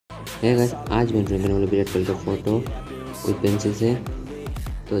है गाइस, आज मैं ड्राइंग करने वाला विराट कोहली का फोटो कोई पेंसिल से।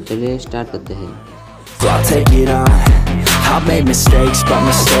 तो चलिए स्टार्ट करते हैं। So I'll take it on. I've made mistakes, but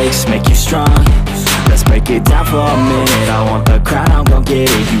mistakes make you strong. Let's break it down for a minute. I want the crown, I'm gon' get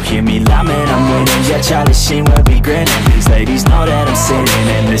it. You hear me loud, man, I'm winning. Yeah, Charlie Sheen will be grinning. These ladies know that I'm sinning,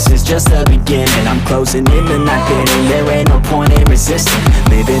 and this is just the beginning. I'm closing in the night inning. There ain't no point in resisting.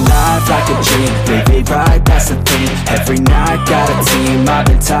 Living life like a dream, live it right, that's the thing. Every night got a team, I've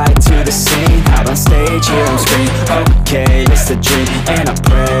been tied to the scene. Out on stage, here I'm screaming. Okay, it's the dream, and I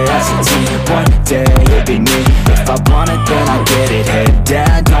pray as a team. One day it'll be me. If I want it, then I get it. Head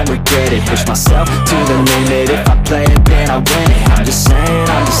down, don't regret it. Push myself to the limit. If I play it, then I win it. I'm just saying,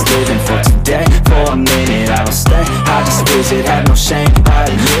 I'm just living for today, for a minute. I don't stay, I just visit, have no shame, I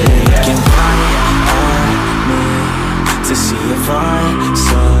admit it. Looking right at me to see if I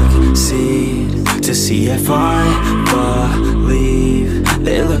succeed, to see if I believe.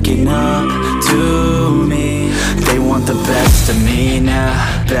 They're looking up to me. They want the best of me now,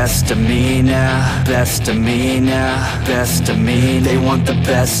 best of me now, best of me now, best of me. They want the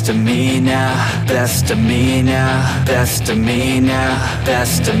best of me now, best of me now, best of me now,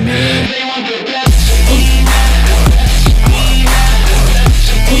 best of me. They want the best of me now, best of me now, best of me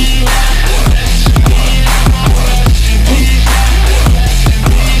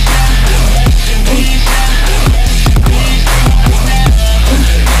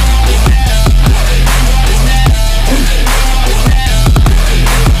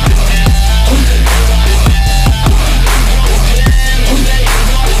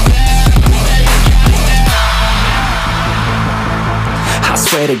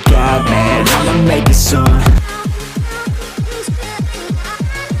now. Swear to God, man, I'ma make it soon.